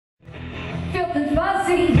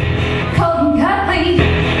fuzzy, cold and cuddly.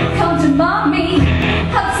 Come to mommy,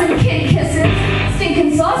 hugs and kid kisses,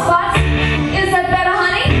 stinking sore spots. Is that better,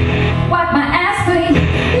 honey? Wipe my ass clean.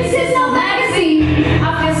 This is no magazine. I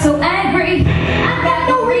feel so angry. I've got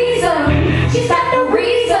no reason. She's got no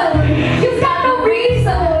reason. You've got no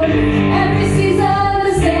reason. Every season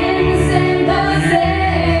the same, the same, the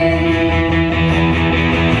same.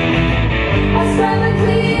 I scrub and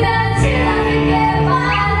clean until I forget my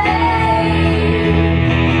name.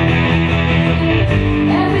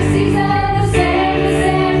 Every season the same, the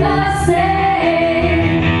same, the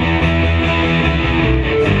same.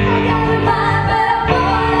 I got a mind, but I'm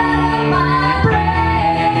born out of my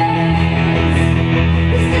brains.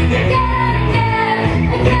 We stick together again,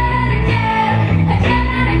 again and again, again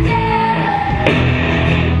and again,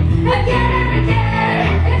 again and again,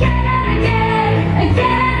 again and again,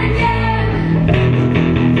 again and again.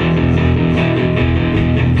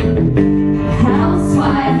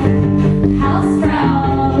 Housewife,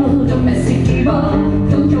 housefrau, domestic diva,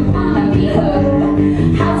 don't you wanna be her?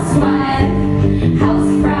 Housewife,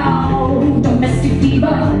 housefrau, domestic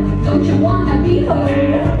diva, don't you wanna be her?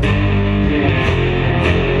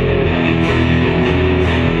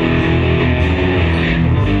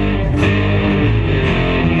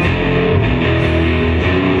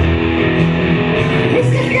 It's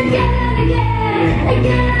just again and again,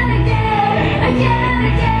 again and again, again and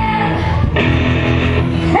again,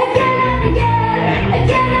 again and again,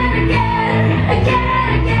 again and again, again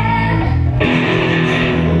and again.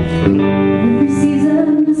 Every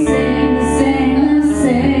season the same, the same, the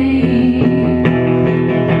same.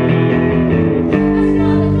 I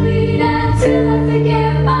scrub and clean until I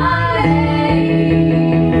forget my name.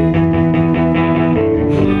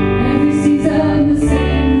 Every season the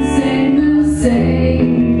same, the same, the same.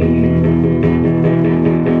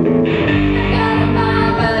 I got a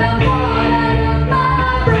mind, but I'm born out of my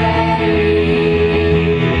brain.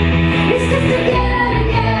 It's just again and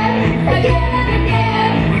again, again and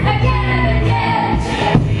again, again and again,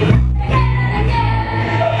 again and again.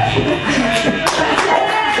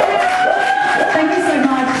 Thank you so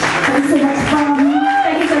much. That was so much fun.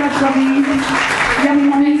 Thank you so much, Robbie. Yummy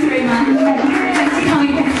Mummies.